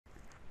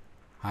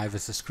Hi,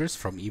 this is Chris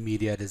from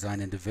eMedia Design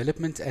and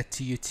Development at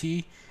TUT,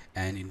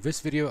 and in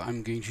this video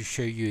I'm going to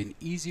show you an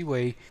easy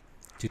way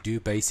to do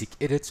basic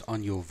edits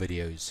on your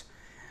videos.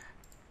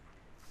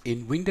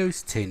 In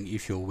Windows 10,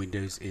 if your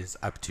Windows is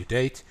up to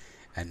date,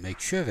 and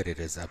make sure that it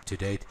is up to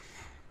date,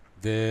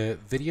 the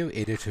video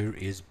editor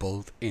is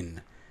built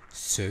in.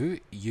 So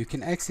you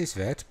can access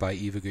that by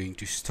either going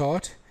to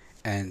Start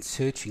and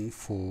searching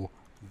for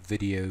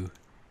Video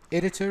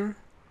Editor,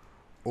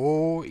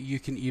 or you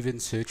can even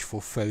search for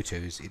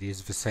Photos. It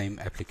is the same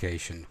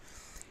application.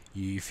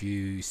 If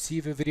you see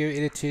the video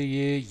editor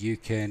here, you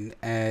can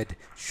add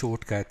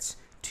shortcuts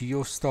to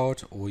your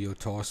start or your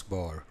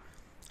taskbar.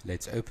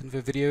 Let's open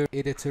the video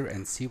editor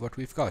and see what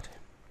we've got.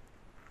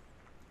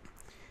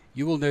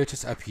 You will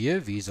notice up here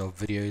these are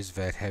videos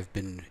that have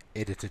been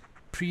edited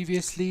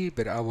previously,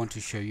 but I want to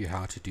show you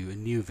how to do a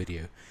new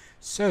video.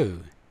 So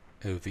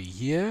over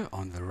here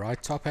on the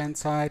right top hand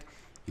side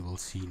you will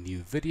see new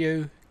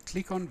video.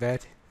 Click on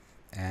that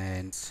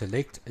and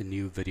select a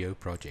new video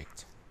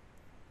project.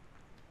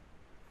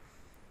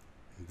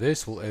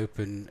 This will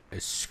open a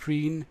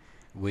screen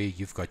where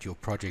you've got your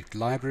project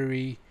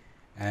library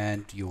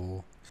and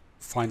your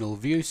final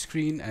view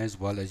screen as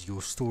well as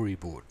your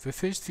storyboard. The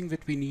first thing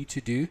that we need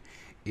to do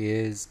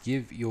is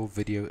give your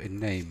video a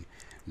name.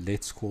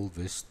 Let's call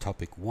this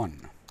topic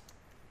 1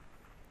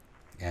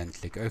 and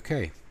click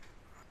OK.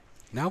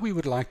 Now we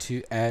would like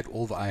to add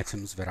all the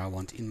items that I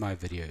want in my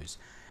videos.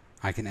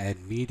 I can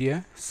add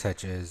media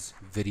such as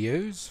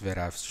videos that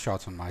I've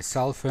shot on my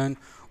cell phone,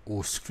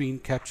 or screen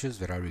captures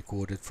that I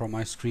recorded from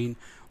my screen,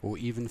 or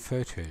even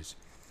photos.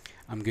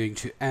 I'm going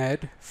to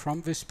add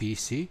from this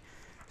PC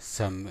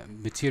some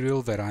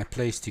material that I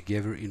placed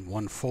together in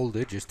one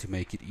folder just to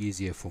make it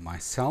easier for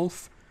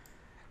myself.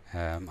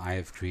 I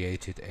have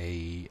created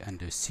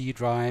under C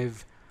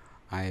drive,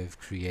 I have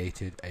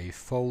created a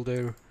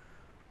folder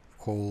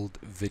called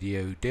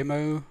video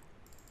demo,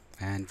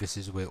 and this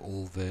is where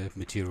all the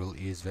material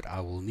is that I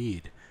will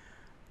need.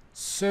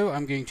 So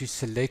I'm going to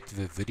select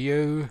the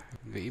video,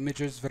 the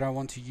images that I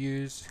want to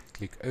use,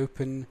 click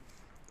open,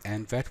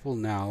 and that will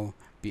now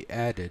be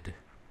added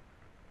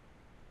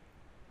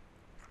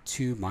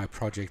to my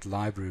project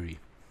library.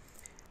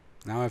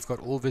 Now I've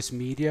got all this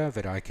media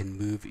that I can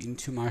move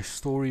into my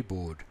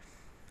storyboard.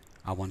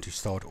 I want to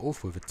start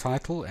off with a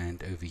title,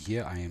 and over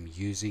here I am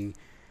using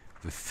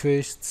the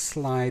first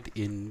slide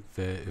in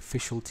the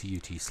official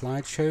TUT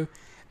slideshow,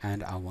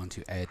 and I want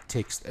to add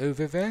text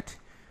over that.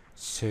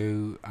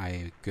 So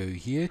I go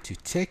here to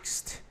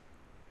text.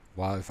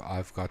 While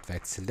I've got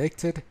that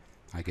selected,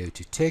 I go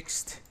to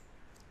text,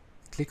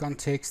 click on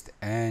text,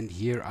 and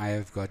here I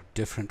have got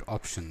different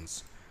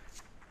options.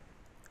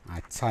 I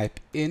type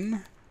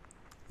in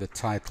the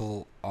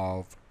title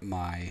of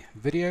my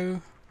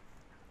video,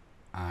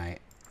 I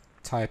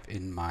type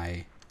in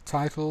my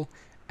title,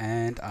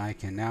 and I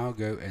can now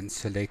go and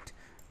select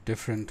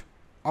different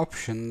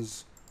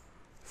options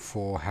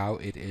for how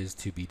it is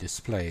to be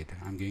displayed.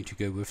 I'm going to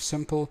go with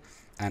simple,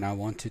 and I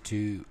wanted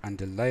to,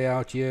 under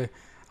layout here,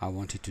 I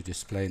wanted to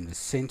display in the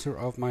center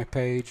of my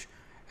page,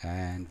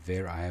 and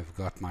there I have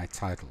got my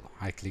title.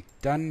 I click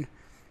done,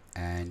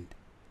 and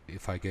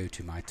if I go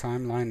to my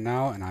timeline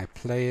now and I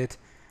play it,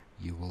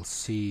 you will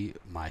see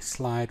my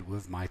slide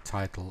with my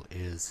title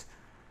is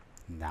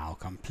now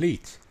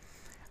complete.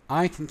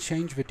 I can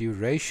change the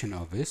duration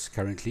of this.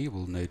 Currently,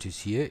 we'll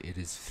notice here it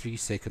is 3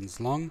 seconds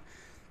long.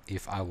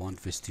 If I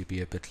want this to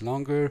be a bit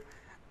longer,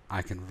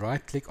 I can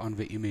right click on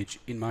the image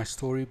in my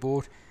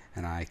storyboard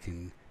and I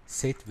can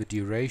set the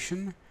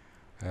duration.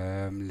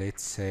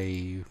 Let's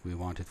say we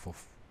want it for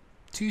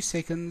 2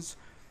 seconds.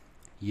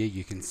 Here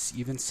you can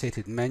even set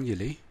it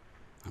manually.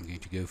 I'm going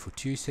to go for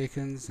 2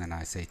 seconds and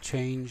I say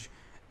change,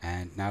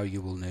 and now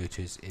you will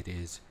notice it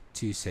is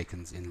 2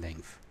 seconds in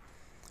length.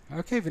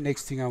 Okay, the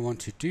next thing I want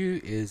to do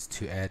is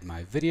to add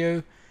my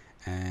video,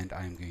 and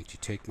I'm going to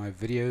take my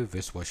video.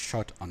 This was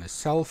shot on a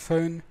cell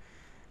phone,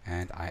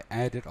 and I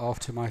add it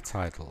after my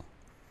title.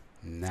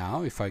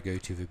 Now if I go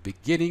to the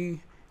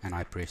beginning and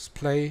I press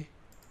play,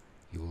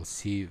 you will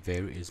see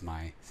there is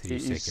my 3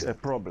 seconds. Is a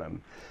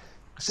problem.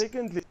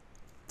 Secondly,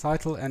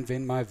 title, and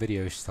then my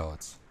video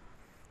starts.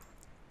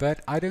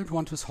 But I don't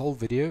want this whole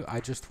video, I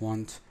just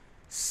want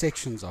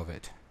sections of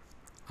it.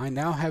 I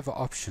now have an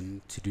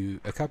option to do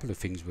a couple of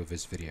things with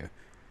this video.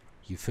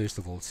 You first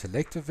of all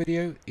select a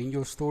video in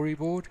your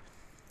storyboard,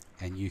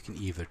 and you can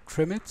either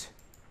trim it.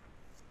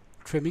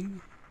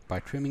 By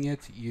trimming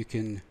it, you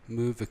can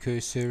move the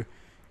cursor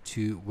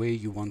to where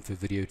you want the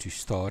video to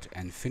start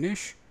and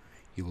finish.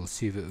 You will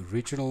see the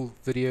original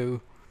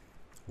video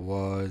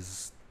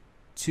was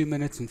 2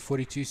 minutes and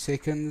 42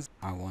 seconds.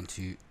 I want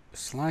to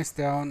slice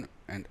down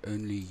and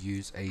only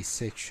use a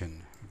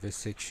section. This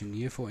section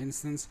here, for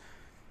instance,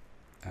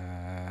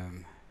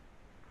 and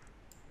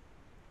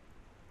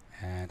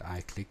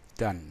I click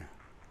done.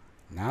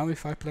 Now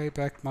if I play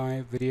back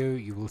my video,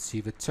 you will see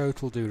the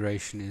total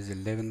duration is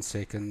 11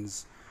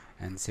 seconds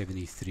and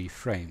 73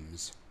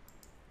 frames.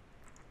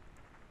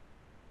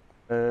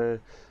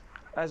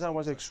 as I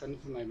was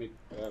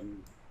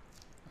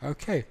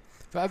Okay,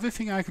 The other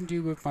thing I can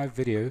do with my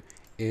video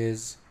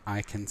is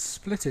I can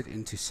split it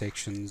into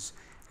sections.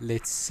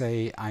 Let's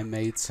say I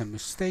made some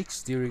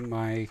mistakes during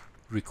my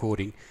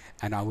recording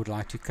and I would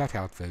like to cut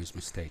out those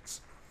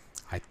mistakes.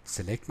 I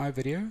select my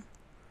video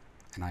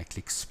and I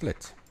click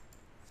split.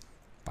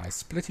 By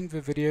splitting the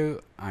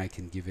video, I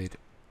can give it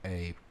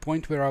a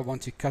point where I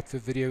want to cut the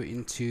video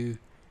into,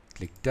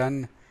 click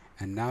done,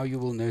 and now you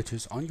will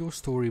notice on your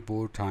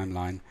storyboard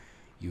timeline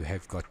you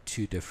have got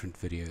two different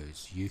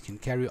videos. You can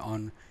carry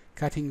on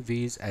cutting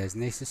these as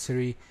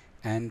necessary,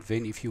 and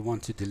then if you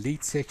want to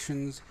delete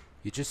sections,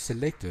 you just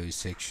select those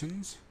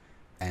sections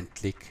and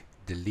click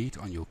delete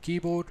on your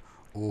keyboard,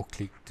 or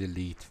click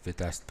delete the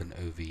dustbin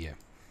over here,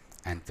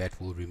 and that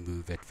will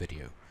remove that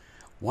video.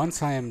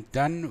 Once I am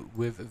done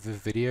with the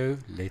video,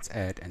 let's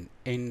add an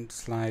end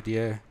slide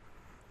here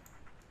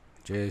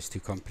just to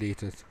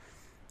complete it.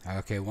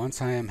 Okay,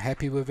 once I am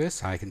happy with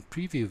this, I can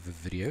preview the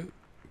video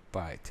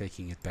by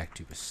taking it back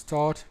to the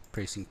start,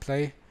 pressing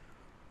play.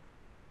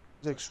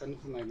 I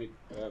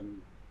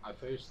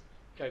first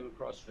came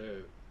across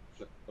the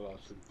flipped glass.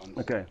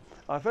 Okay,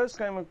 I first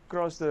came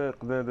across the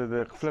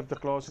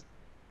flipped glass.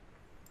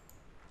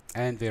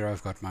 And there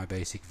I've got my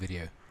basic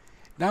video.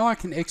 Now I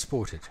can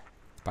export it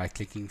by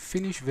clicking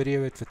finish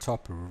video at the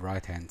top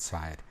right hand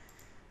side.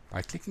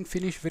 By clicking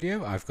finish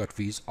video, I've got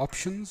these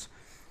options.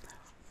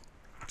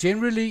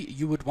 Generally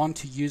you would want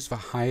to use the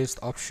highest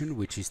option,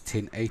 which is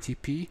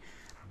 1080p,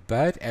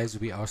 but as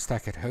we are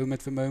stuck at home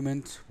at the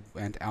moment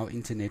and our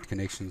internet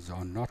connections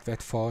are not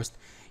that fast,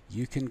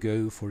 you can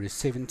go for a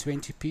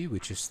 720p,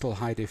 which is still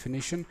high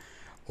definition,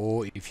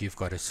 or if you've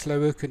got a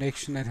slower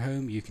connection at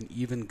home, you can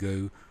even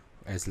go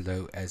as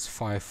low as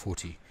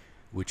 540,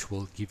 which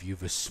will give you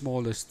the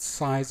smallest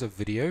size of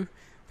video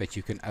that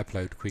you can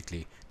upload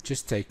quickly.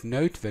 Just take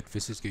note that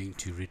this is going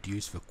to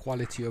reduce the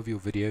quality of your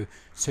video,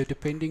 so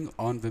depending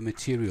on the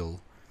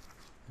material,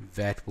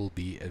 that will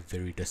be a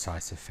very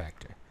decisive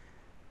factor.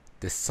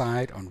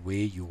 Decide on where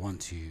you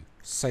want to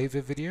save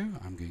a video.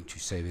 I'm going to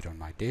save it on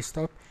my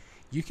desktop.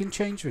 You can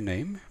change the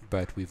name,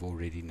 but we've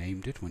already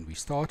named it when we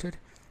started,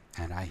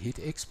 and I hit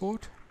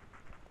export.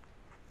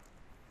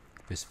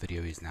 This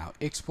video is now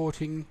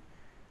exporting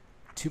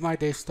to my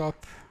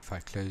desktop. If I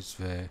close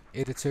the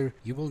editor,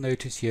 you will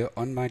notice here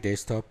on my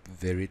desktop,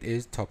 there it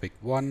is, topic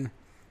 1.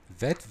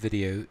 That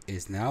video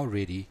is now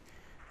ready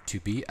to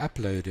be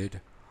uploaded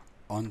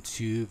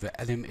onto the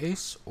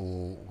LMS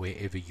or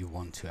wherever you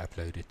want to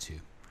upload it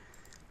to.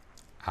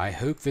 I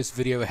hope this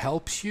video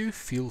helps you.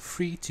 Feel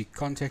free to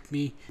contact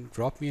me,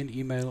 drop me an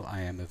email.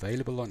 I am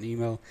available on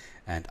email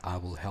and I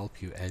will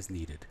help you as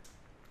needed.